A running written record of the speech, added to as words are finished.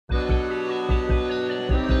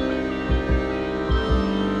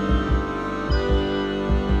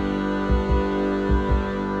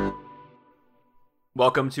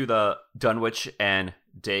Welcome to the Dunwich and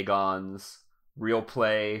Dagon's Real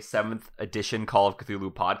Play 7th Edition Call of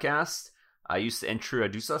Cthulhu podcast. I used to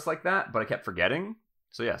introduce us like that, but I kept forgetting.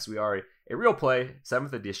 So yes, we are a Real Play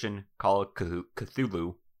 7th Edition Call of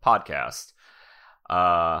Cthulhu podcast.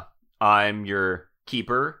 I'm your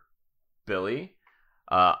keeper, Billy.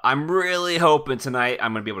 I'm really hoping tonight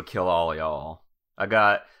I'm gonna be able to kill all of y'all. I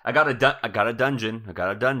got a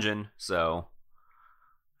dungeon, so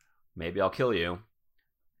maybe I'll kill you.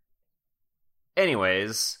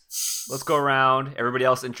 Anyways, let's go around. Everybody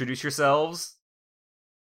else introduce yourselves.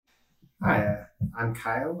 Hi, I'm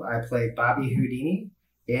Kyle. I play Bobby Houdini.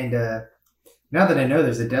 And now that I know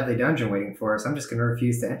there's a deadly dungeon waiting for us, I'm just going to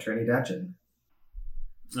refuse to enter any dungeon.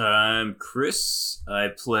 I'm Chris. I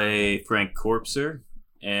play Frank Corpser,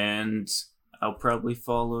 and I'll probably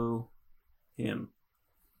follow him.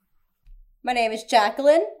 My name is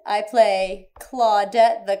Jacqueline. I play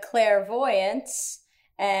Claudette the Clairvoyance.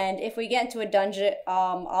 And if we get into a dungeon,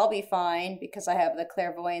 I'll be fine because I have the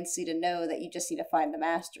clairvoyancy to know that you just need to find the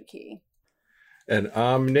master key. And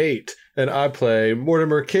I'm Nate, and I play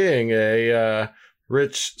Mortimer King, a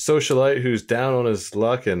rich socialite who's down on his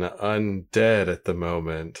luck and undead at the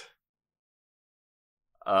moment.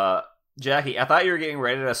 Jackie, I thought you were getting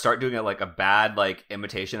ready to start doing a bad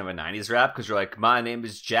imitation of a 90s rap because you're like, my name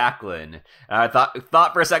is Jacqueline. And I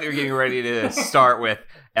thought for a second you were getting ready to start with,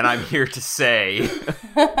 and I'm here to say.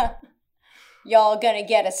 Y'all gonna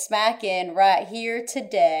get a smack in right here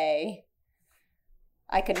today.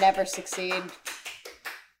 I could never succeed.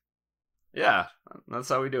 Yeah, that's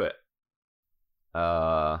how we do it.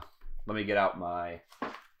 Let me get out my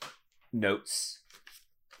notes.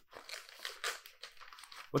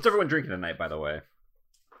 What's everyone drinking tonight, by the way?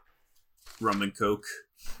 Rum and Coke.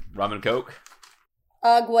 Rum and Coke?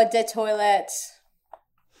 Agua de toilet.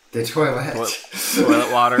 The toilet.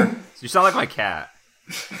 Toilet water. You sound like my cat.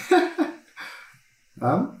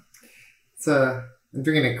 I'm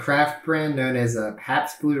drinking a craft brand known as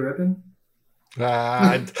Pabst Blue Ribbon.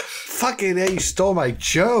 Fucking you stole my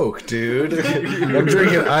joke, dude. I'm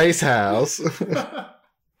drinking Ice House.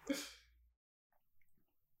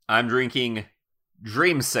 I'm drinking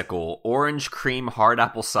Dreamsicle Orange Cream Hard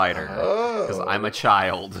Apple Cider because I'm a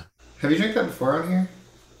child. Have you drank that before on here?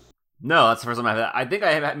 No, that's the first time I've had that. I think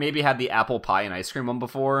I have maybe had the apple pie and ice cream one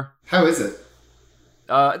before. How is it?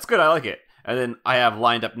 It's good. I like it. And then I have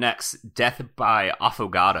lined up next Death by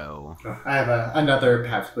Affogato. Oh, I have another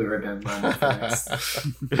Pabst Blue Ribbon lined up for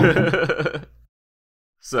next.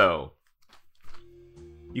 So,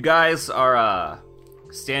 you guys are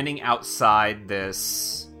standing outside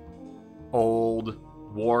this old,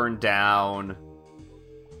 worn down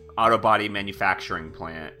auto body manufacturing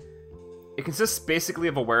plant. It consists basically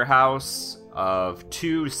of a warehouse of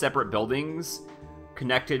two separate buildings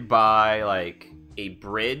connected by a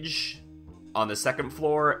bridge on the second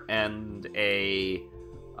floor and a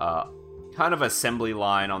kind of assembly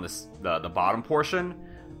line on the bottom portion.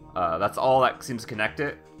 That's all that seems to connect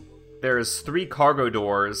it. There's 3 cargo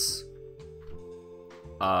doors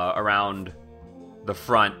around the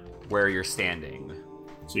front where you're standing.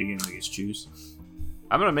 So you're gonna make us choose?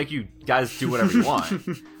 I'm gonna make you guys do whatever you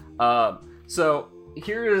want. So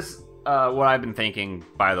here's what I've been thinking,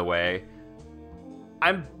 by the way.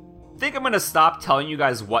 I think I'm gonna stop telling you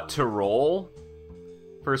guys what to roll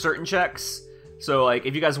for certain checks. So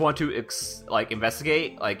if you guys want to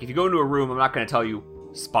investigate, if you go into a room, I'm not gonna tell you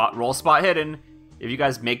roll spot hidden. If you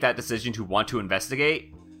guys make that decision to want to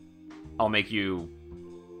investigate, I'll make you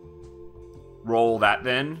roll that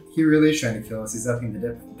then. He really is trying to kill us. He's upping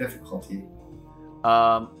the difficulty.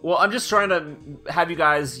 Well, I'm just trying to have you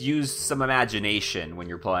guys use some imagination when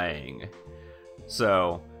you're playing.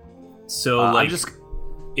 So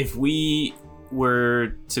if we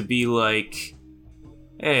were to be like,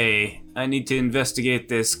 hey, I need to investigate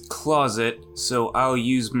this closet, so I'll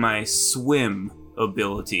use my swim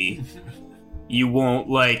ability. You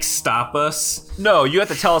won't stop us? No, you have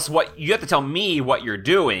to tell me what you're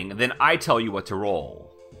doing, then I tell you what to roll.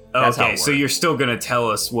 That's okay, so you're still gonna tell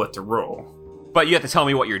us what to roll. But you have to tell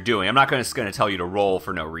me what you're doing. I'm not just gonna tell you to roll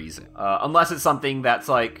for no reason. Unless it's something that's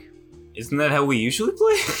Isn't that how we usually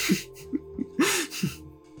play?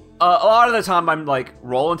 A lot of the time I'm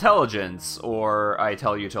roll intelligence, or I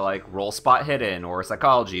tell you to roll spot hidden or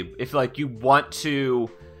psychology. If you want to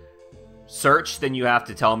search, then you have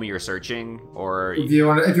to tell me you're searching, or if you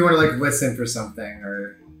want to listen for something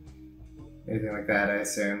or anything like that, I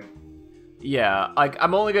assume. Yeah,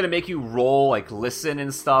 I'm only gonna make you roll listen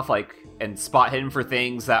and stuff and spot hidden for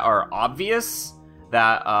things that are obvious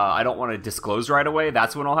that I don't want to disclose right away.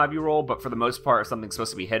 That's when I'll have you roll. But for the most part, if something's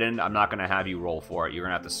supposed to be hidden, I'm not gonna have you roll for it. You're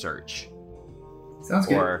gonna have to search. Sounds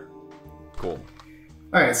good. Or cool.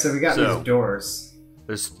 All right, so we got So- these doors.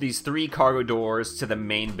 There's these 3 cargo doors to the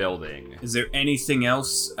main building. Is there anything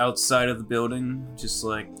else outside of the building, just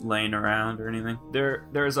like laying around or anything?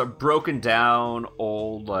 There's a broken down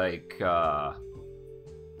old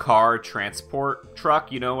car transport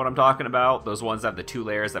truck. You know what I'm talking about? Those ones that have the 2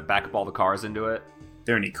 layers that back up all the cars into it.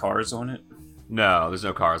 There any cars on it? No, there's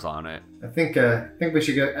no cars on it. I think we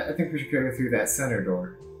should go. I think we should go through that center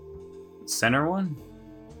door. Center one?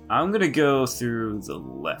 I'm gonna go through the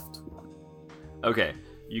left one. Okay,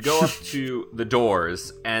 you go up to the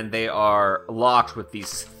doors, and they are locked with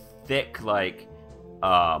these thick, like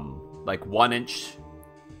 1-inch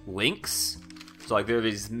links. So like there are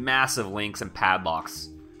these massive links and padlocks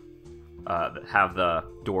that have the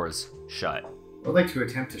doors shut. I'd like to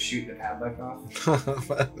attempt to shoot the padlock off.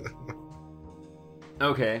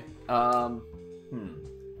 Okay. I'm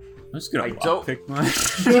just gonna I don't- pick mine.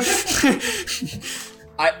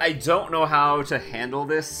 I don't know how to handle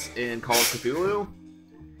this in Call of Cthulhu.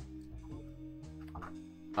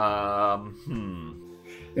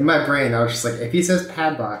 In my brain, I was just like, if he says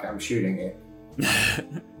padlock, I'm shooting it.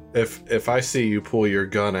 If I see you pull your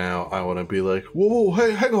gun out, I want to be like, whoa,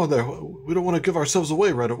 hey, hang on there. We don't want to give ourselves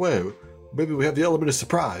away right away. Maybe we have the element of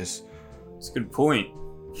surprise. That's a good point.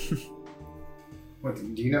 What?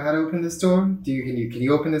 Do you know how to open this door? Can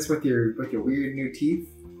you open this with your weird new teeth?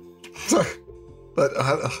 But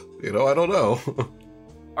I don't know.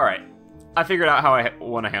 All right, I figured out how I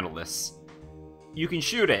want to handle this. You can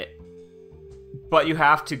shoot it, but you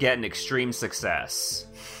have to get an extreme success.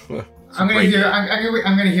 I'm gonna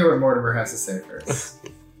hear what Mortimer has to say first.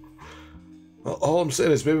 All I'm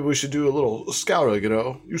saying is maybe we should do a little scouting.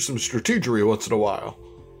 Use some strategery once in a while.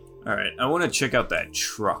 All right, I want to check out that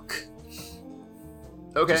truck.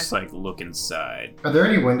 Okay. Just like look inside. Are there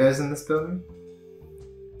any windows in this building?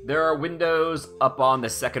 There are windows up on the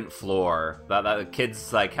 2nd floor that the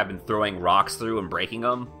kids have been throwing rocks through and breaking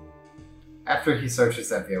them. After he searches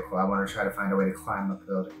that vehicle, I want to try to find a way to climb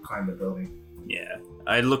the building. Yeah,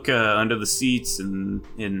 I look under the seats and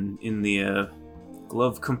in the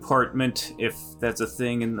glove compartment, if that's a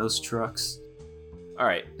thing in those trucks. All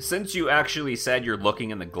right, since you actually said you're looking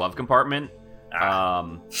in the glove compartment,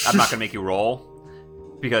 I'm not gonna make you roll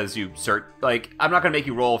because you search. I'm not gonna make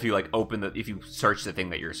you roll if you if you search the thing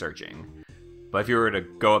that you're searching. But if you were to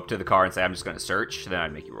go up to the car and say I'm just gonna search, then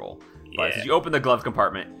I'd make you roll. But Yeah. since you open the glove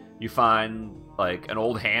compartment, you find an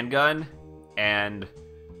old handgun and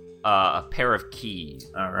a pair of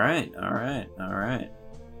keys. All right.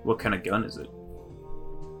 What kind of gun is it?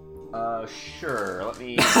 Sure. Let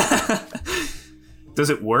me. Does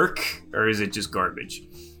it work, or is it just garbage?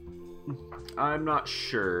 I'm not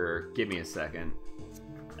sure. Give me a second.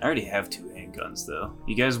 I already have 2 handguns, though.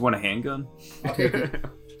 You guys want a handgun? I'll take it.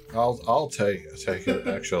 I'll take it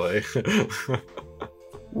actually.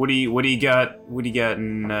 What do you got? What do you got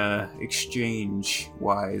in exchange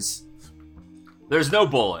wise? There's no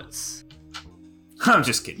bullets. I'm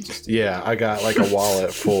just kidding. Yeah, I got a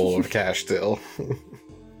wallet full of cash still.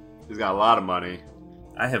 He's got a lot of money.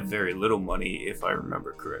 I have very little money, if I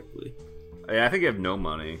remember correctly. Yeah, I think you have no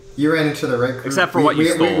money. You ran into the right group. Except for what you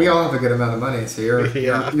stole. We all have a good amount of money, so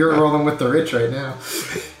you're rolling with the rich right now.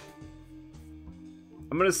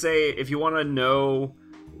 I'm gonna say if you want to know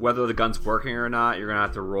whether the gun's working or not, you're gonna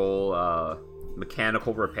have to roll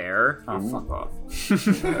mechanical repair. Oh, fuck off.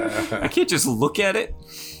 I can't just look at it.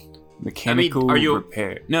 Mechanical are you-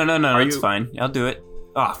 repair. No, it's fine. I'll do it.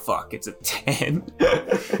 Oh, fuck. It's a 10.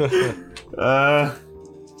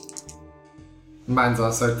 Mine's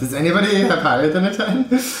also. Does anybody have higher than a 10?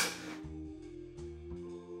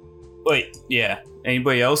 Wait, yeah.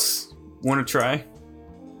 Anybody else want to try?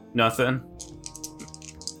 Nothing?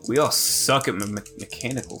 We all suck at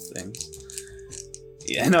mechanical things.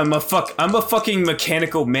 Yeah, and I'm a fucking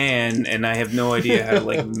mechanical man, and I have no idea how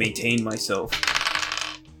to maintain myself.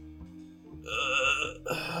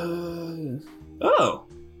 Oh,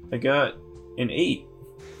 I got an 8.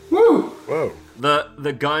 Woo! Whoa.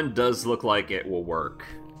 The gun does look like it will work.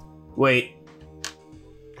 Wait,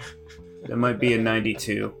 that might be a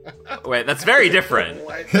 92. Wait, that's very different.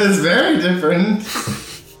 It's very different.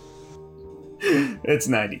 It's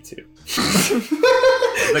 92.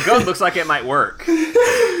 The gun looks like it might work.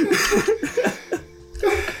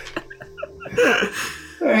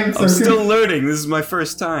 I'm still learning. This is my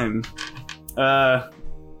first time.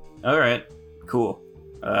 Alright. Cool.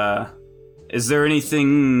 Is there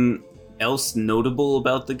anything else notable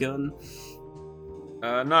about the gun?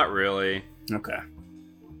 Not really. Okay.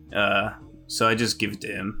 So I just give it to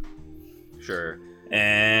him. Sure.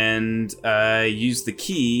 And I use the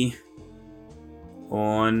key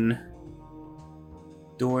on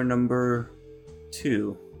door number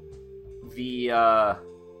 2. The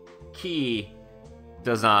key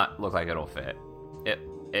does not look like it'll fit.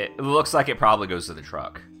 It looks like it probably goes to the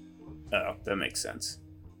truck. Oh, that makes sense.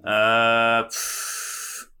 Does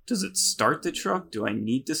it start the truck? Do I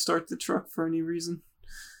need to start the truck for any reason?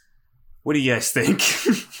 What do you guys think?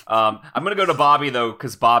 I'm gonna go to Bobby though,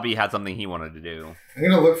 because Bobby had something he wanted to do. I'm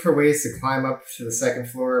gonna look for ways to climb up to the second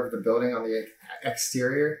floor of the building on the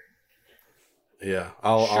exterior. Yeah,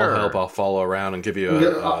 I'll help. I'll follow around and give you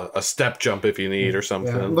a step jump if you need or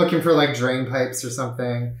something. Yeah, I'm looking for like drain pipes or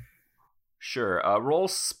something. Sure. Roll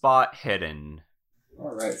spot hidden.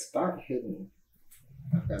 All right, spot hidden.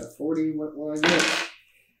 I've got a 40. What will I get?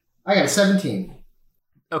 I got a 17.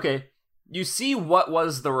 Okay. You see what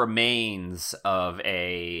was the remains of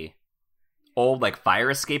a old like fire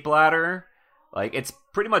escape ladder. Like it's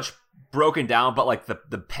pretty much broken down, but like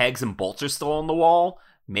the pegs and bolts are still on the wall.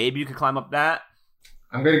 Maybe you could climb up that.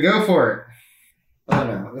 I'm gonna go for it. Oh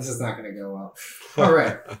no, this is not gonna go well. All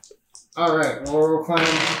right. All right, we'll climb.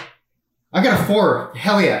 I got a 4.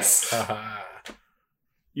 Hell yes.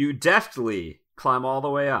 You deftly climb all the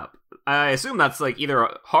way up. I assume that's like either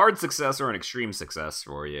a hard success or an extreme success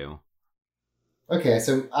for you. Okay,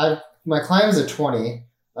 so my climb is a 20.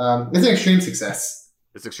 It's an extreme success.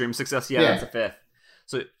 It's extreme success? Yeah, that's a 5th.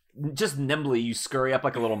 So just nimbly, you scurry up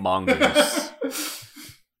like a little mongoose.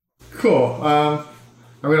 Cool.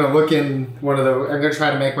 I'm gonna look in I'm gonna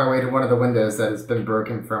try to make my way to one of the windows that has been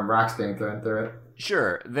broken from rocks being thrown through it.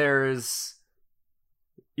 Sure,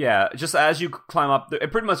 just as you climb up,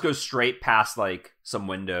 it pretty much goes straight past, like, some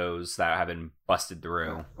windows that have been busted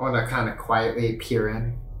through. I want to kind of quietly peer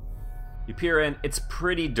in. You peer in, it's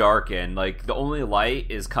pretty darkened, like, the only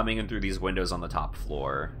light is coming in through these windows on the top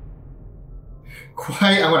floor.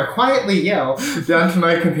 I want to quietly yell down to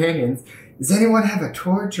my companions, does anyone have a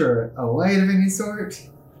torch or a light of any sort?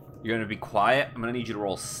 You're going to be quiet. I'm going to need you to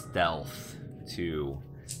roll stealth to...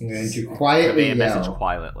 I'm going to quietly convey a message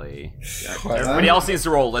quietly. Everybody else needs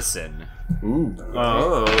to roll listen. Ooh.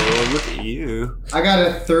 Oh, look at you. I got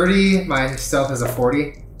a 30. My stealth is a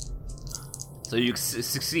 40. So you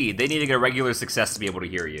succeed. They need to get a regular success to be able to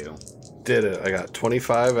hear you. Did it. I got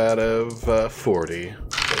 25 out of 40.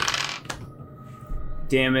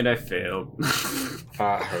 Damn it, I failed.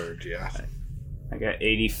 I heard, yeah. I got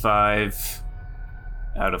 85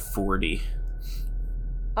 out of 40.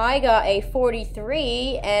 I got a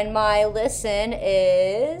 43, and my listen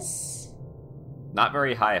is... Not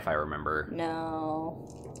very high, if I remember. No.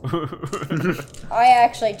 I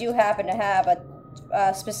actually do happen to have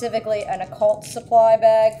specifically an occult supply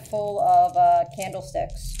bag full of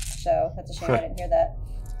candlesticks. So that's a shame I didn't hear that.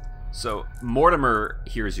 So Mortimer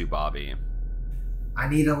hears you, Bobby. I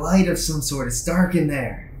need a light of some sort. It's dark in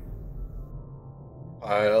there.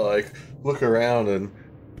 I look around and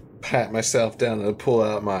pat myself down and pull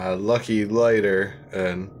out my lucky lighter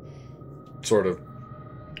and sort of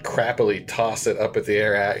crappily toss it up at the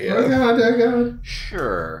air at you. Oh god.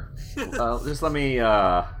 Sure. Just let me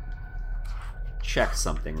check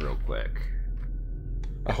something real quick.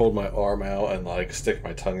 I hold my arm out and stick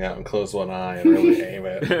my tongue out and close one eye and really aim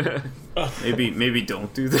it. Maybe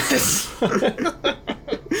don't do this.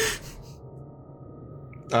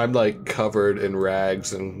 I'm covered in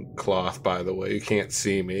rags and cloth, by the way. You can't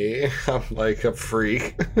see me. I'm like a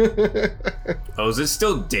freak. Oh, is it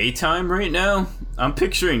still daytime right now? I'm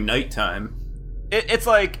picturing nighttime. It's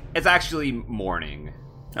actually morning.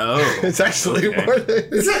 Oh. It's actually morning.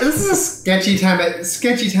 This is a sketchy time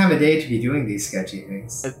of day to be doing these sketchy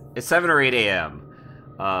things. It's 7 or 8 a.m.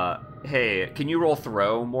 Hey, can you roll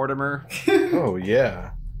throw, Mortimer? Oh,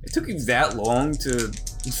 yeah. It took you that long to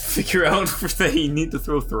figure out that you need to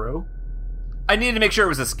throw? I needed to make sure it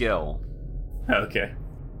was a skill. Okay.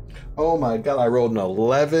 Oh my god, I rolled an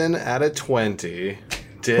 11 out of 20.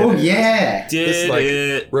 Oh yeah! It's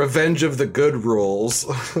it. Revenge of the Good rules.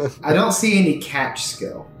 I don't see any catch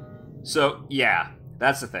skill. So, yeah,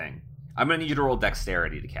 that's the thing. I'm going to need you to roll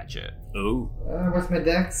dexterity to catch it. Oh. What's my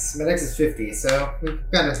dex? My dex is 50, so we've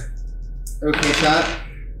got an okay shot.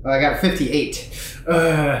 I got a 58.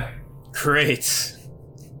 Great.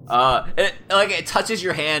 It touches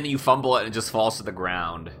your hand and you fumble it and it just falls to the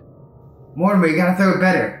ground. Mortimer, you gotta throw it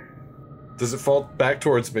better. Does it fall back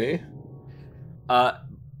towards me?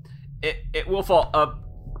 It will fall.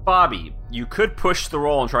 Bobby, you could push the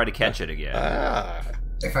roll and try to catch it again.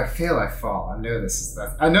 If I fail, I fall. I know this is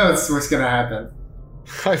what's gonna happen.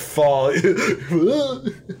 I fall.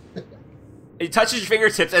 It touches your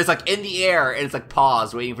fingertips and it's in the air and it's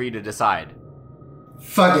paused, waiting for you to decide.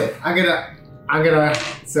 Fuck it. I'm gonna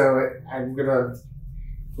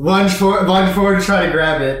lunge forward to try to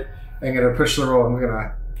grab it. I'm gonna push the roll. I'm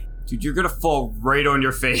gonna. Dude, you're gonna fall right on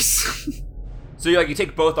your face. So you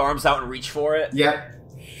take both arms out and reach for it. Yep.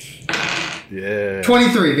 Yeah.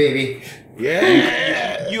 23, baby.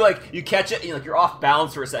 Yeah. You catch it, and you're off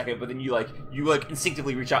balance for a second, but then you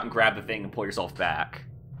instinctively reach out and grab the thing and pull yourself back.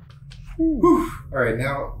 Whew. All right,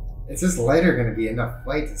 now is this lighter going to be enough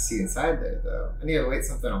light to see inside there? Though I need to light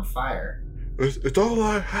something on fire. It's all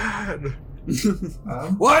I had.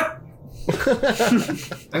 What?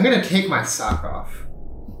 I'm going to take my sock off,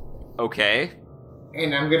 Okay.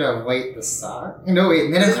 and I'm going to light the sock. No, wait,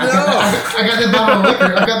 man, I got that bottle of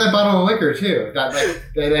liquor. I got that bottle of liquor too. That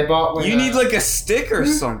I bought when You need like a stick or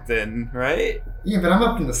something, right? Yeah, but I'm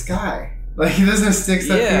up in the sky. Like there's no sticks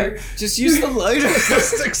up here. Just use the lighter.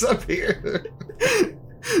 Sticks up here.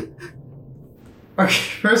 Okay,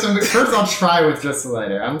 first I'll try with just the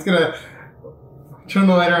lighter. I'm just gonna turn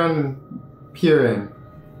the lighter on and peer in.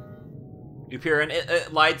 You peer in.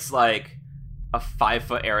 It lights like a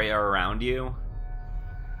 5-foot area around you.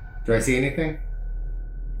 Do I see anything?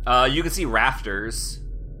 You can see rafters.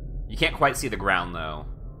 You can't quite see the ground though.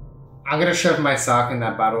 I'm gonna shove my sock in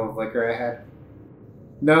that bottle of liquor I had.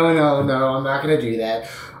 No, I'm not gonna do that.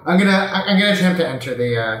 I'm gonna attempt to enter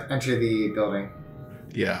the building.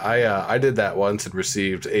 Yeah, I did that once and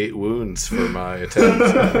received 8 wounds for my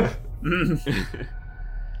attempt.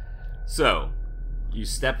 So, you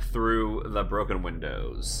step through the broken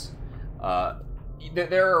windows.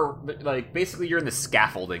 There are, like, basically you're in the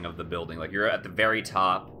scaffolding of the building. Like, you're at the very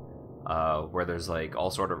top, where there's, like,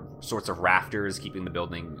 all sorts of rafters keeping the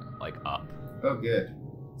building, like, up. Oh, good.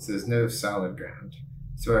 So there's no solid ground.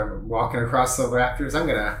 So I'm walking across the rafters. I'm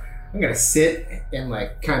gonna sit and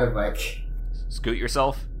kind of Scoot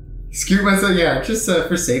yourself. scoot myself. Yeah, just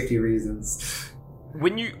for safety reasons.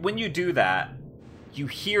 When you do that, you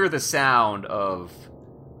hear the sound of,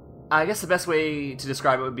 I guess the best way to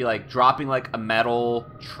describe it would be like dropping like a metal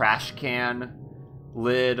trash can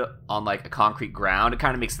lid on like a concrete ground. It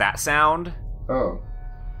kind of makes that sound. Oh,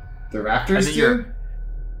 the rafters And then do?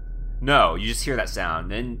 No, you just hear that sound.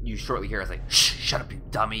 Then you shortly hear it's like, shh, shut up, you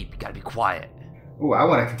dummy. You gotta be quiet. Ooh, I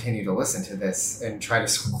want to continue to listen to this and try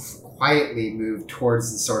to quietly move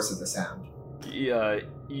towards the source of the sound. You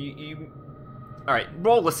all right,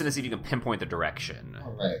 roll listen to see if you can pinpoint the direction.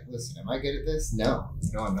 All right, listen, am I good at this? No,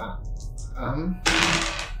 I'm not.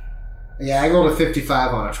 Yeah, I rolled a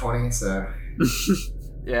 55 on a 20, so...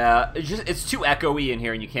 Yeah, it's too echoey in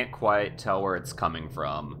here and you can't quite tell where it's coming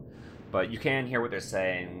from. But you can hear what they're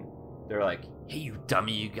saying. They're like, hey, you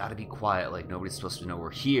dummy, you gotta be quiet. Like, nobody's supposed to know we're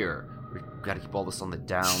here. We gotta keep all this on the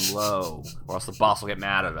down low, or else the boss will get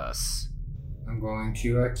mad at us. I'm going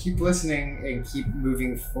to keep listening and keep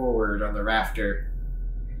moving forward on the rafter.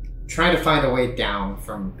 Trying to find a way down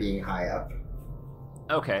from being high up.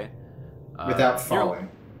 Okay. Without falling.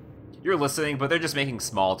 You're listening, but they're just making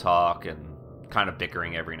small talk and kind of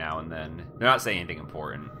bickering every now and then. They're not saying anything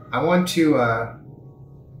important. I want to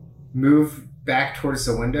move back towards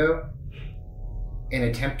the window and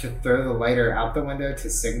attempt to throw the lighter out the window to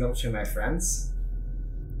signal to my friends.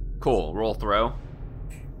 Cool. Roll throw.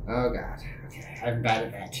 Oh god. Okay, I'm bad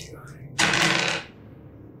at that too.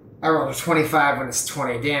 I rolled a 25 when it's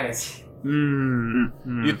 20. Damn it.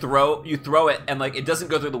 You throw it, and like it doesn't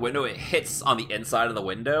go through the window. It hits on the inside of the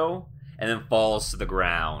window and then falls to the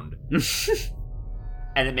ground.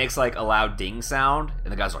 And it makes like a loud ding sound,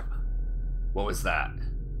 and the guy's like, "What was that?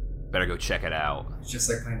 Better go check it out." It's just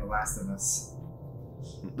like playing The Last of Us.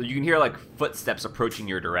 You can hear like footsteps approaching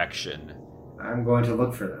your direction. I'm going to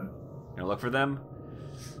look for them. You gonna look for them?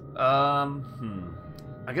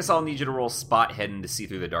 I guess I'll need you to roll spot hidden to see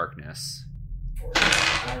through the darkness.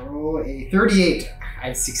 I roll a 38.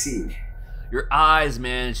 I succeed. Your eyes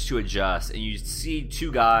manage to adjust, and you see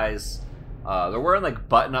two guys. They're wearing like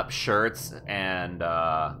button-up shirts and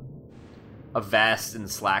a vest and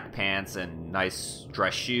slack pants and nice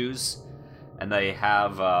dress shoes, and they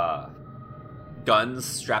have guns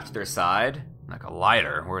strapped to their side, like a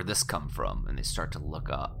lighter. Where'd this come from? And they start to look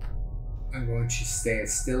up. I'm going to stay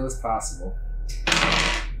as still as possible.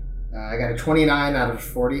 I got a 29 out of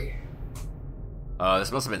 40.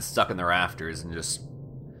 This must have been stuck in the rafters and just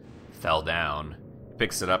fell down.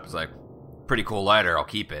 Picks it up, is like, pretty cool lighter, I'll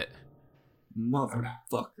keep it.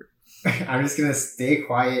 Motherfucker. I'm just gonna stay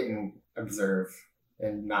quiet and observe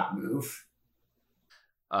and not move.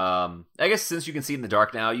 I guess since you can see in the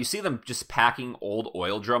dark now, you see them just packing old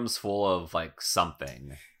oil drums full of, like,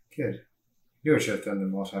 something. Good. You should have done the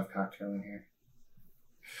Molotov cocktail in here.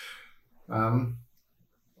 I'm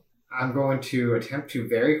going to attempt to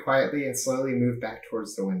very quietly and slowly move back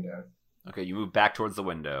towards the window. Okay, you move back towards the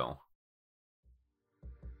window.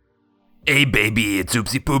 Hey baby, it's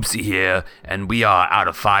Oopsie Poopsie here, and we are out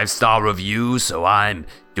of 5-star reviews, so I'm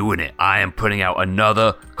doing it. I am putting out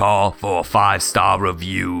another call for 5-star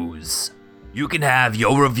reviews. You can have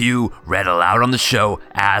your review read aloud on the show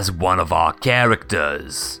as one of our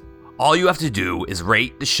characters. All you have to do is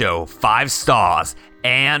rate the show 5 stars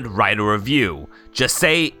and write a review. Just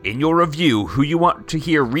say in your review who you want to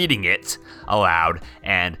hear reading it aloud,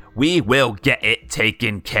 and we will get it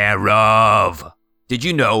taken care of. Did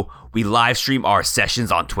you know we live stream our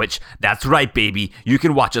sessions on Twitch? That's right, baby. You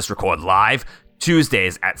can watch us record live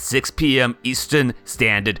Tuesdays at 6 p.m. Eastern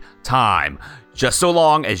Standard Time. Just so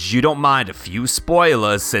long as you don't mind a few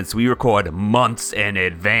spoilers, since we record months in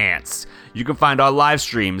advance. You can find our live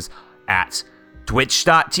streams at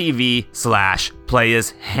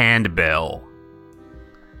twitch.tv/playershandbill.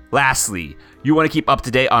 Lastly, you want to keep up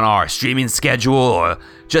to date on our streaming schedule, or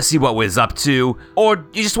just see what we's up to, or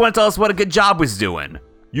you just want to tell us what a good job we's doing,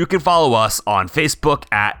 you can follow us on Facebook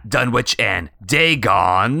at Dunwich and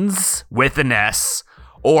Dagons with an S,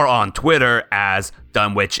 or on Twitter as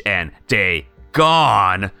Dunwich and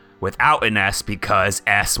Dagon without an S because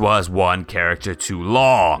S was one character too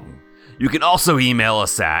long. You can also email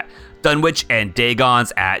us at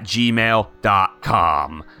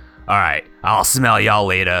dunwichanddagons@gmail.com. Alright, I'll smell y'all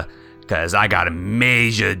later, cause I got a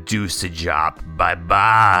major deuce to drop. Bye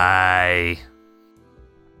bye.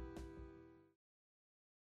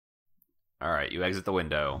 Alright, you exit the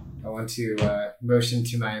window. I want to motion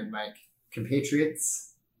to my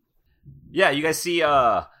compatriots. Yeah, you guys see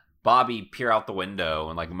Bobby peer out the window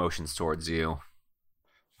and like motions towards you.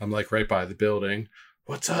 I'm like right by the building.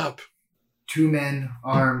 What's up? 2 men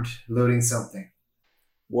armed, loading something.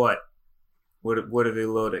 What? What are they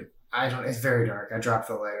loading? I don't. It's very dark. I dropped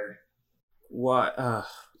the lighter. What? My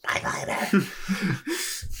lighter.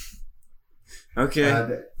 Okay.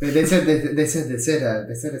 They said it's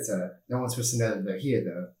no one's supposed to know that they're here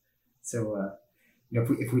though. So if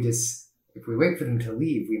we wait for them to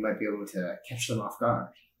leave, we might be able to catch them off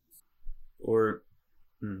guard. Or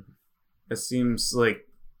it seems like,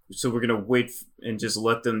 so we're gonna wait and just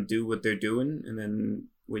let them do what they're doing, and then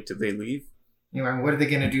wait till they leave. You know, what are they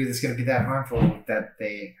gonna do that's gonna be that harmful that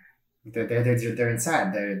they're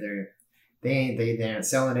inside? They aren't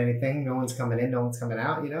selling anything. No one's coming in. No one's coming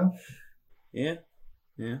out. You know. Yeah.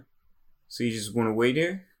 So you just want to wait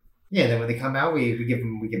here? Yeah. Then when they come out, we give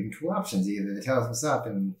them 2 options: either they tell us what's up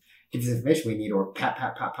and give us the information we need, or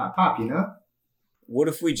pop. You know. What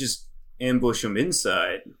if we just ambush them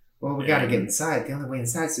inside? Well, we gotta get inside. The only way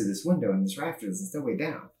inside is through this window and this rafters. There's no way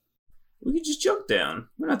down. We could just jump down.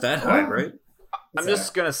 We're not that high, right? I'm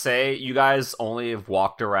just gonna say, you guys only have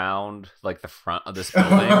walked around like the front of this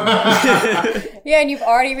building. Yeah, and you've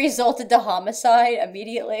already resulted to homicide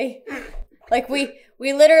immediately. Like we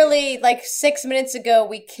literally, like 6 minutes ago,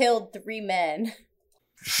 we killed 3 men.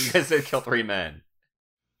 You guys did kill 3 men.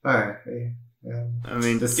 All right. I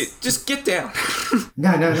mean, just get down.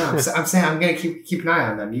 No. I'm saying I'm gonna keep an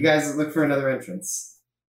eye on them. You guys look for another entrance.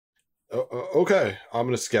 Okay, I'm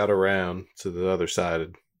gonna scout around to the other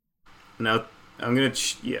side. Now I'm gonna.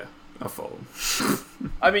 I'll follow.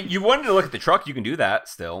 I mean, you wanted to look at the truck. You can do that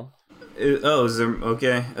still. Is there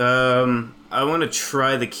okay? I want to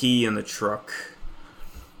try the key in the truck.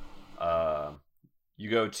 You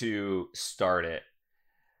go to start it.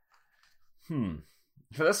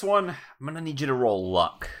 For this one, I'm gonna need you to roll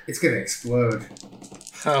luck. It's gonna explode.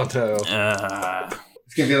 Oh no!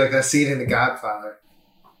 It's gonna be like that scene in The Godfather.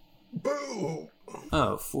 Boo!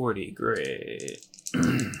 Oh, 40, great.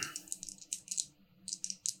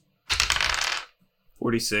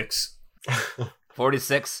 46.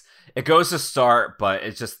 46. It goes to start, but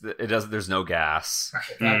it doesn't. There's no gas.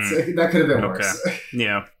 That could have been worse. Okay.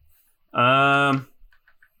 Yeah.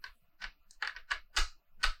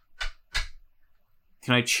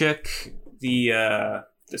 Can I check the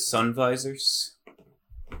sun visors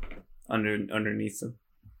underneath them?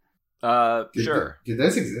 Sure. Did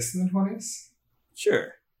those exist in the 20s?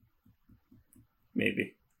 Sure.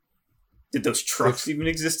 Maybe. Did those trucks even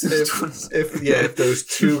exist in the 20s? If those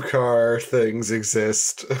 2-car things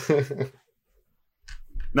exist.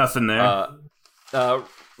 Nothing there.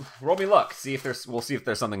 Roll me luck. We'll see if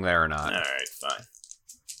there's something there or not. All right, fine.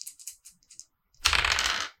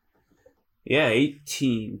 Yeah,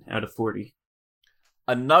 18 out of 40.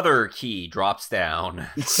 Another key drops down.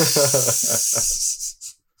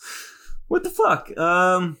 What the fuck?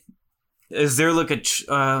 Is there like a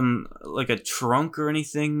trunk or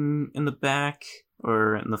anything in the back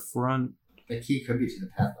or in the front? The key could be to the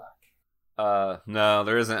padlock. No,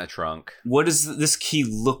 there isn't a trunk. What does this key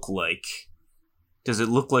look like? Does it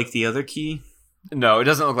look like the other key? No, it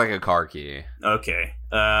doesn't look like a car key. Okay.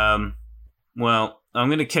 Well, I'm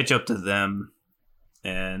gonna catch up to them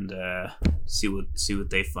and see what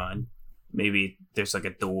they find. Maybe there's like a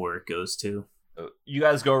door it goes to. You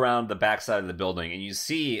guys go around the backside of the building, and you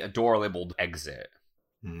see a door labeled exit.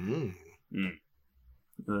 Mm.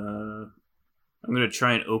 I'm gonna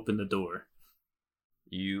try and open the door.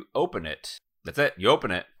 You open it. That's it. You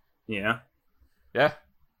open it. Yeah. Yeah.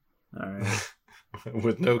 All right.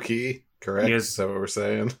 With no key, correct? Yes. Is that what we're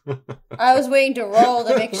saying? I was waiting to roll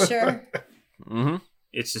to make sure. Mm-hmm.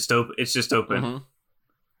 It's just open. It's just open.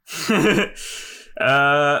 Mm-hmm.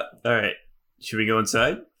 All right. Should we go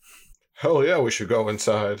inside? Hell yeah, we should go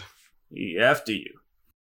inside. After you.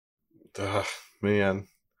 Ugh, man.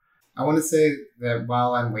 I want to say that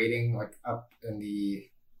while I'm waiting, like up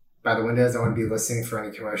by the windows, I want to be listening for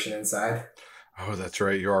any commotion inside. Oh, that's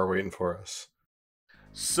right. You are waiting for us.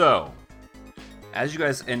 So, as you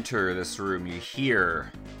guys enter this room, you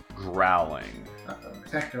hear growling.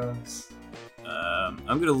 Attack dogs. I'm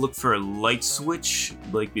gonna look for a light switch,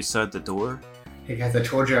 like beside the door. Hey guys, I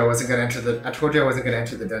told you I wasn't gonna enter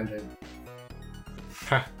the dungeon.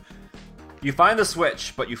 You find the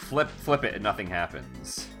switch, but you flip it, and nothing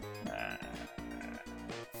happens.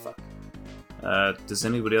 Fuck. Does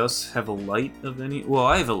anybody else have a light of any? Well,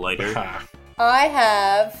 I have a lighter. I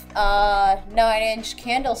have 9-inch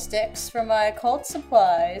candlesticks from my occult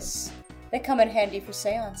supplies. They come in handy for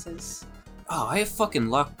seances. Oh, I have fucking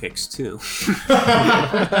lockpicks too.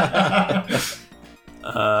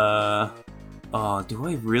 Oh, do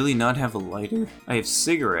I really not have a lighter? I have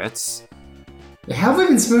cigarettes. How have we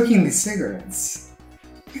been smoking these cigarettes?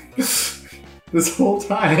 This whole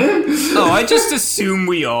time? Oh, I just assume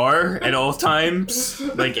we are at all times.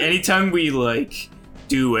 Like, anytime we, like,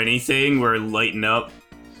 do anything, we're lighting up.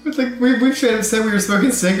 But like we should have said we were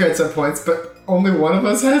smoking cigarettes at points, but only one of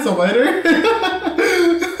us has a lighter.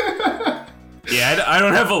 Yeah, I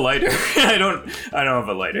don't have a lighter. I don't have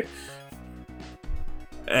a lighter.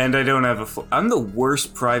 And I don't have I'm the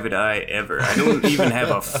worst private eye ever. I don't even have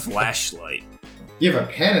a flashlight. You have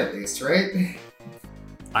a pen at least, right?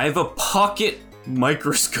 I have a pocket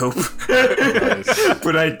microscope. Nice.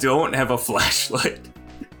 But I don't have a flashlight.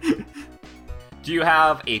 Do you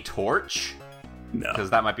have a torch? No. Because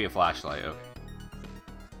that might be a flashlight. Okay.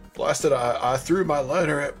 Blasted, I threw my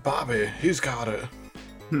lighter at Bobby. He's got it.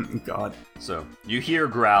 God. So, you hear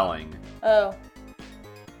growling. Oh.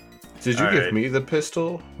 Did you All give right. me the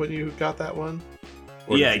pistol when you got that one?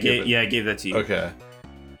 Or Yeah, did you give it- I gave that to you. Okay.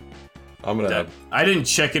 I'm gonna... I didn't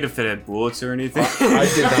check it if it had bullets or anything. I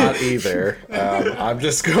did not either. I'm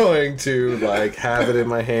just going to, like, have it in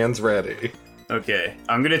my hands ready. Okay,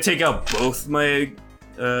 I'm gonna take out both my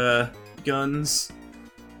guns,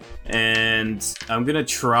 and I'm gonna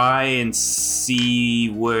try and see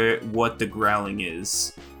what the growling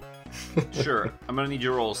is. Sure. I'm gonna need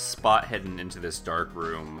you to roll spot hidden into this dark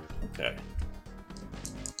room. Okay.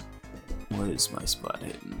 What is my spot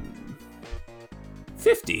hidden?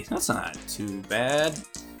 50. That's not too bad.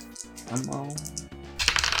 Come on.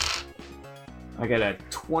 I got a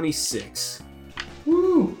 26.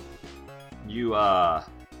 Woo! You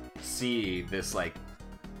see this like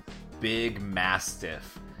big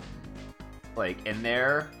mastiff, like in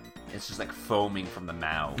there. It's just like foaming from the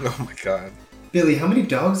mouth. Oh my god. Billy, how many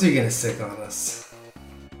dogs are you gonna stick on us?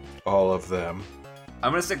 All of them.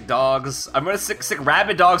 I'm gonna stick dogs. I'm gonna stick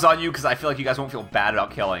rabid dogs on you because I feel like you guys won't feel bad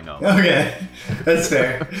about killing them. Okay, that's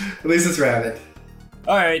fair. At least it's rabid.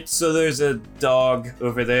 Alright, so there's a dog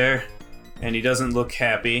over there, and he doesn't look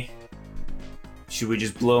happy. Should we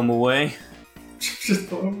just blow him away? Just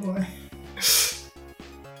blow him away.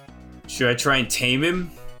 Should I try and tame him?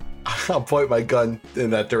 I'll point my gun in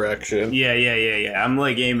that direction. Yeah. I'm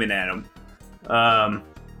like aiming at him.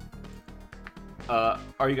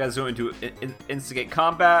 Are you guys going to instigate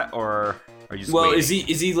combat, or are you just Well, waiting?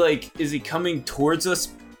 is he coming towards us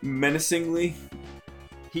menacingly?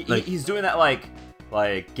 He's doing that like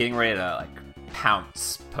getting ready to like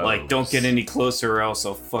pounce pose. Like, don't get any closer or else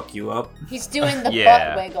I'll fuck you up. He's doing the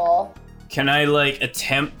Yeah. butt wiggle. Can I, like,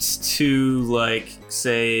 attempt to, like,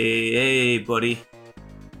 say, hey, buddy,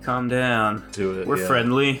 calm down. Do it. We're yeah.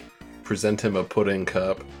 friendly. Present him a pudding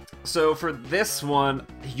cup. So for this one,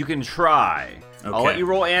 you can try. I'll Okay. let you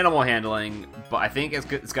roll animal handling, but I think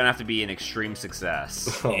it's gonna have to be an extreme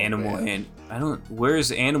success. Oh, Animal man.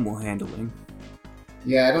 where's animal handling?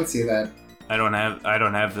 Yeah, I don't see that. I don't have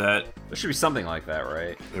that. There should be something like that,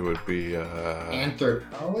 right? It would be,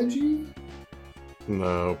 Anthropology?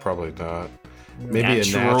 no, probably not. Maybe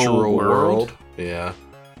Natural a natural world? world. Yeah.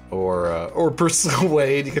 Or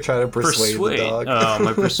persuade. You could try to persuade the dog. Oh,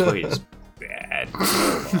 my persuade is bad.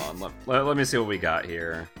 Hold on, let me see what we got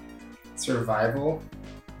here. Survival?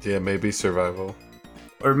 Yeah, maybe survival.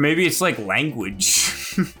 Or maybe it's like language,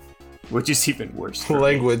 which is even worse. for me.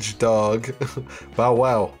 Language dog. Bow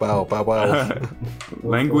wow, bow, bow wow.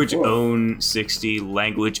 Language own 60,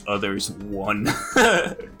 language others 1.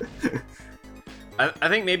 I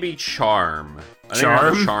think maybe charm. I think Charm?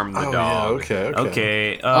 I have charm the Oh, yeah, dog. okay.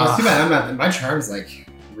 Okay, Oh, too bad I'm not. My charm's like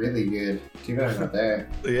really good. Too bad I'm not there.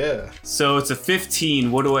 Yeah. so it's a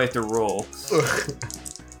 15. What do I have to roll?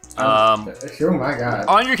 Um, Oh my god.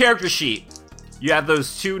 on your character sheet, you have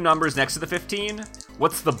those 2 numbers next to the 15.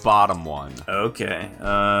 What's the bottom one? Okay,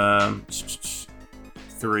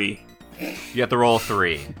 3. You have to roll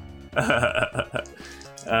 3.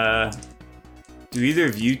 Do either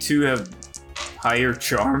of you two have higher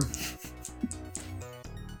charm?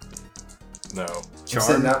 No.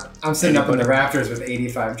 I'm sitting up in the rafters with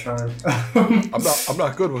 85 charm. I'm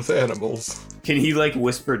not good with animals. Can he like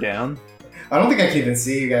whisper down? I don't think I can even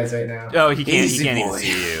see you guys right now. Oh, he can't. He Easy can't even boy.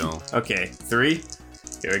 see you. Okay, 3.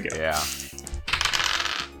 Here we go. Yeah.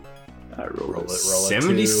 I rolled Roll a it,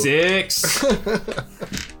 76.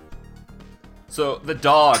 So the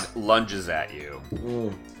dog lunges at you.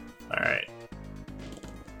 Mm. All right.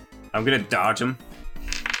 I'm gonna dodge him.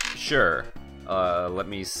 Sure. Let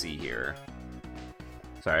me see here.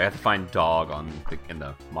 Sorry, I have to find dog in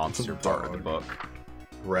the monster part of the Dog. book.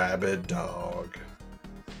 Rabid dog.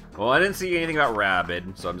 Well, I didn't see anything about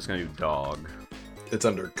rabid, so I'm just gonna do dog. It's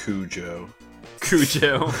under Cujo.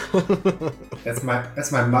 Cujo. That's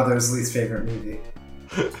my mother's least favorite movie.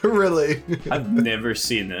 Really? I've never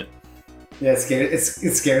seen it. Yeah, it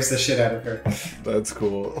scares the shit out of her. That's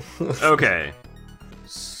cool. Okay.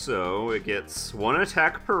 So it gets 1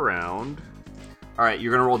 attack per round. All right,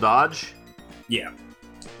 you're gonna roll dodge. Yeah.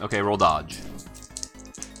 Okay, roll dodge.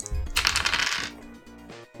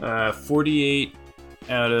 48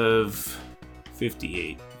 out of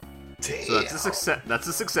 58. Damn. So that's a success. That's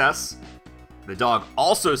a success. The dog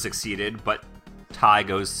also succeeded, but tie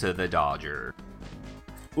goes to the dodger.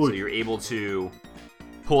 So Ooh. you're able to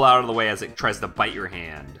pull out of the way as it tries to bite your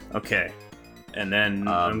hand. Okay. And then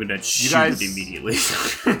I'm gonna shoot guys- it immediately.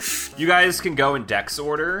 You guys can go in dex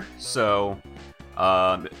order. So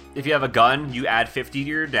if you have a gun, you add 50 to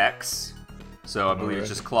your dex. So I believe it's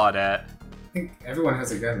just Claudette. I think everyone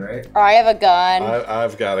has a gun, right? I have a gun.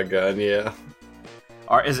 I've got a gun, yeah.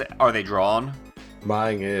 Are they drawn?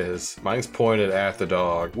 Mine's pointed at the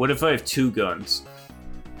dog. What if I have 2 guns?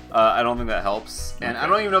 I don't think that helps. And I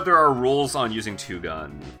don't even know if there are rules on using 2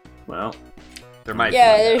 guns. Well, There might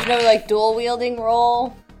Yeah, be. there's no like dual wielding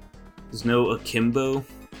roll. there's no akimbo.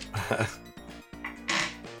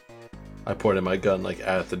 I pointed my gun like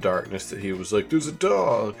at the darkness that he was like, "There's a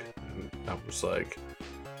dog." And I was like,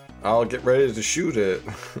 "I'll get ready to shoot it."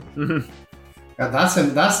 God,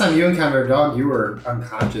 last time you encountered a dog, you were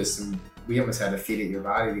unconscious, and we almost had to feed it your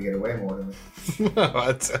body to get away more than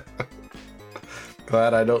What?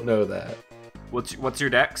 Glad I don't know that. What's your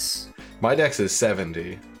dex? My dex is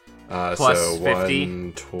 70. Plus so 50?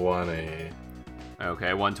 120.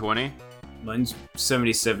 Okay, 120. Mine's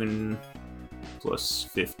 77 plus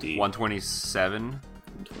 50. 127.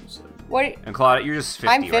 127. What? And Claudia, you're just 50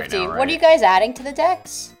 I'm 50. right now, right? What are you guys adding to the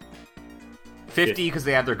dex? 50 because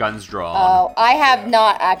they have their guns drawn. Oh, I have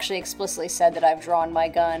not actually explicitly said that I've drawn my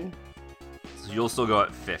gun. So you'll still go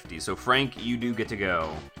at 50. So Frank, you do get to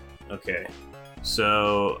go. Okay.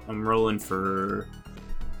 So I'm rolling for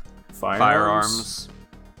Firearms.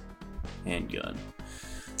 Handgun.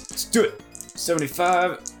 Let's do it.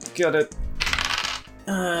 75. Got it.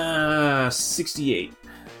 68.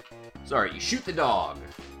 Sorry, you shoot the dog.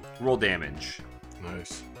 Roll damage.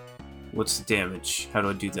 Nice. What's the damage? How do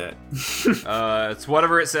I do that? It's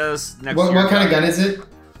whatever it says next What to your kind of gun is it?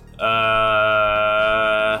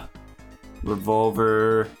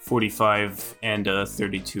 Revolver, 45, and a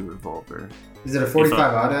 32 revolver. Is it a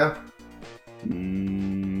 45 auto?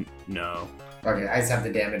 No. Okay, I just have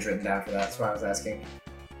the damage written down for that. That's why I was asking.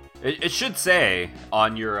 It should say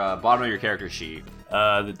on your bottom of your character sheet.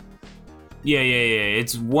 Yeah.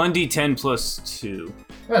 It's 1d10 plus 2.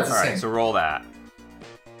 Oh, that's the All same. right, so roll that.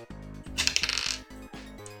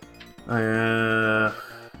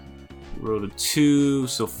 Rolled a 2,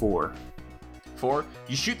 so 4. 4.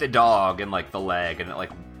 You shoot the dog in like the leg, and it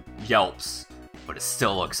like yelps, but it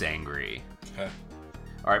still looks angry. Okay.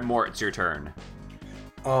 All right, Mort, it's your turn.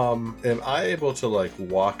 Am I able to like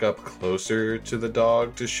walk up closer to the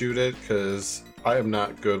dog to shoot it? Because I am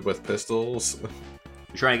not good with pistols.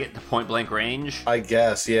 You're trying to get to point blank range. I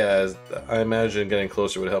guess, yeah. I imagine getting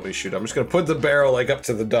closer would help me shoot. I'm just gonna put the barrel like up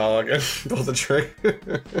to the dog and pull the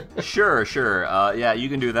trigger. Sure. Yeah, you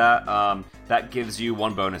can do that. That gives you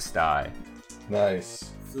 1 bonus die.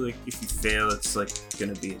 Nice. feel like if you fail, it's like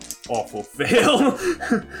gonna be an awful fail.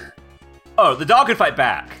 Oh, the dog can fight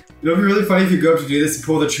back. It'll be really funny if you go up to do this and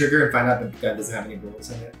pull the trigger and find out the gun doesn't have any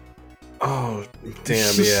bullets in it. Oh,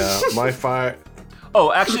 damn, yeah. My fire...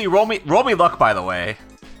 Oh, actually, roll me luck, by the way.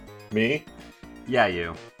 Me? Yeah,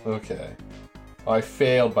 you. Okay. I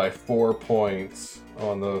failed by 4 points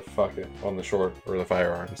on the short, or the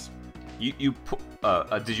firearms. Did you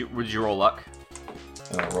roll luck?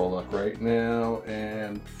 I'll roll luck right now,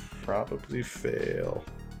 and probably fail.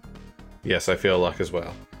 Yes, I fail luck as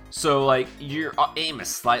well. So, like, your aim is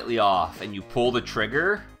slightly off, and you pull the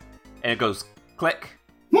trigger, and it goes click.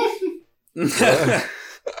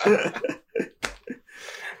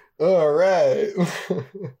 All right.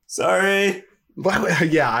 Sorry.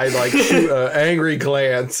 Yeah, I like shoot an angry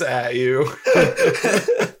glance at you.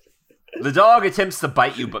 The dog attempts to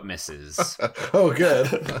bite you, but misses. Oh,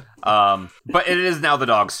 good. But it is now the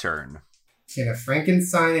dog's turn. Can a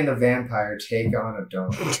Frankenstein and a vampire take on a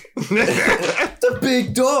dog? It's a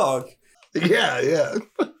big dog. Yeah.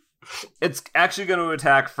 It's actually going to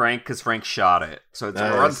attack Frank because Frank shot it. So it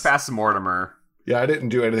Nice. runs past Mortimer. Yeah, I didn't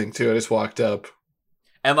do anything to it. I just walked up.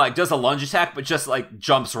 And, like, does a lunge attack, but just, like,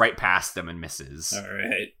 jumps right past him and misses. All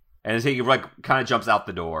right. And he, like, kind of jumps out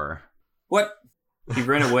the door. What? He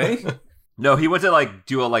ran away? No, he went to, like,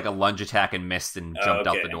 do a lunge attack and missed and jumped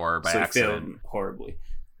out the door by so accident. He failed horribly.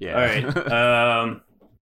 Yeah. All right.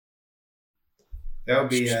 That would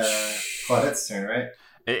be Claudette's turn, right?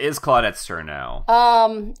 It is Claudette's turn now.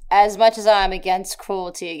 As much as I'm against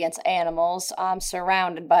cruelty against animals, I'm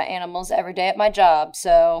surrounded by animals every day at my job,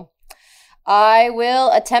 so I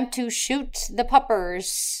will attempt to shoot the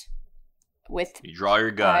puppers with... You draw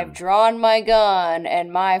your gun. I've drawn my gun,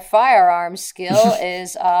 and my firearm skill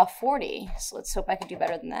is 40, so let's hope I can do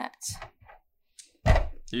better than that.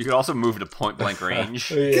 You could also move to point blank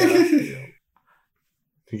range. Yeah.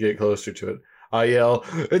 You get closer to it. I yell,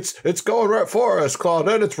 it's going right for us,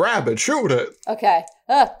 Claudette. It's rabid. Shoot it. Okay.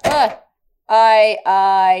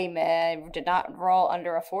 I did not roll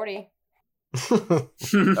under a 40.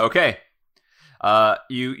 Okay.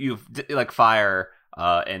 You like fire,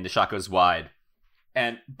 and the shot goes wide.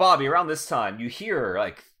 And Bobby, around this time, you hear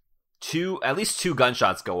like at least two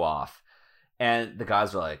gunshots go off, and the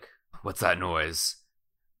guys are like, "What's that noise?"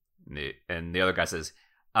 And the other guy says,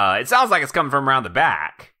 "It sounds like it's coming from around the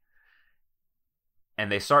back." And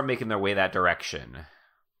they start making their way that direction.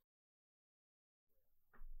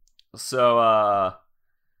 So,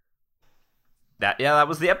 that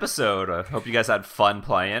was the episode. I hope you guys had fun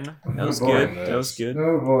playing. That was Oh, boy. good. That was good.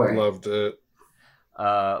 Oh boy. Loved it.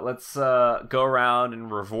 Let's go around in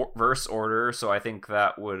reverse order. So I think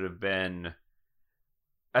that would have been...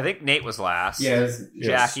 I think Nate was last. Yes.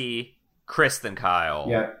 Jackie, Chris, then Kyle.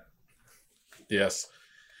 Yeah. Yes.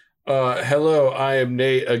 Hello, I am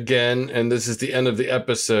Nate again, and this is the end of the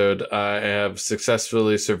episode. I have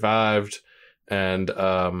successfully survived, and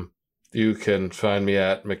you can find me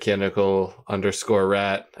at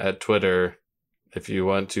mechanical_rat at Twitter if you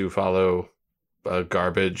want to follow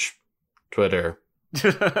garbage Twitter.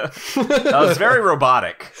 That was very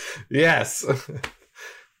robotic. Yes.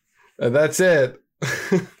 And that's it.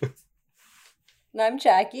 And I'm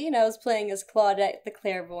Jackie, and I was playing as Claudette the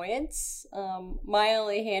Clairvoyance. My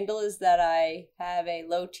only handle is that I have a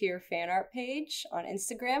low-tier fan art page on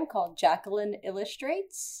Instagram called Jacqueline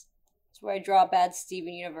Illustrates. It's where I draw bad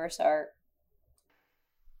Steven Universe art.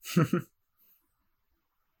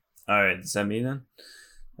 Alright, is that me then?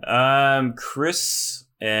 I'm Chris,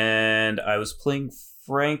 and I was playing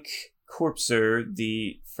Frank Corpser,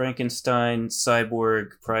 the Frankenstein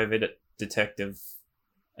cyborg private detective,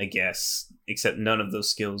 I guess. Except none of those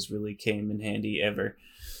skills really came in handy ever.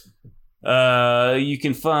 You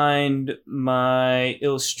can find my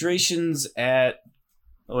illustrations on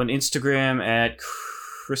Instagram at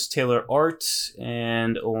Chris Taylor Art,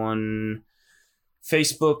 and on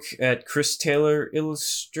Facebook at Chris Taylor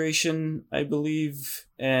Illustration, I believe,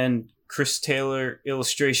 and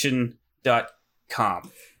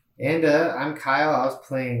ChrisTaylorIllustration.com. And I'm Kyle. I was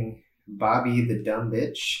playing Bobby the Dumb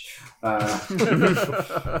Bitch. I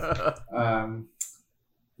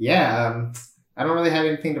don't really have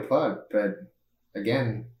anything to plug, but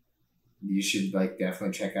again, you should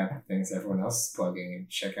definitely check out the things everyone else is plugging and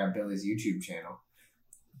check out Billy's YouTube channel.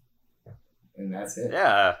 And that's it.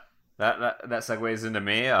 Yeah, that segues into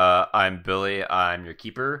me. I'm Billy. I'm your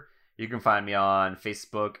keeper. You can find me on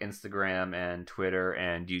Facebook, Instagram, and Twitter,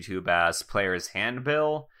 and YouTube as Players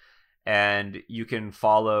Handbill. And you can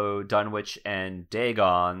follow Dunwich and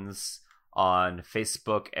Dagons on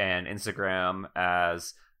Facebook and Instagram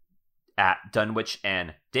as at Dunwich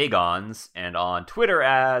and Dagons, and on Twitter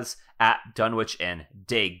as at Dunwich and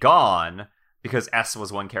Dagon, because S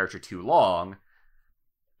was one character too long.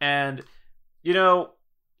 And, you know,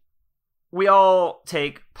 we all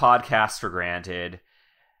take podcasts for granted,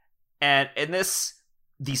 and in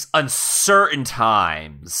these uncertain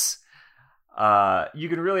times, you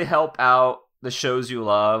can really help out the shows you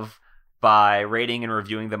love by rating and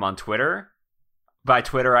reviewing them on Twitter. By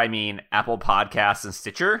Twitter, I mean Apple Podcasts and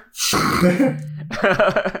Stitcher.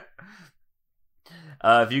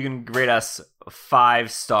 If you can rate us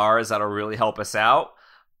 5 stars, that'll really help us out.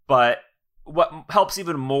 But what helps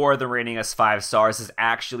even more than rating us 5 stars is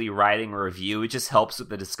actually writing a review. It just helps with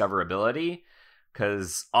the discoverability.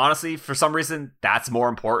 Because honestly, for some reason, that's more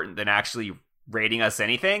important than actually rating us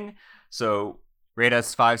anything. So rate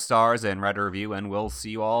us 5 stars and write a review, and we'll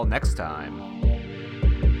see you all next time.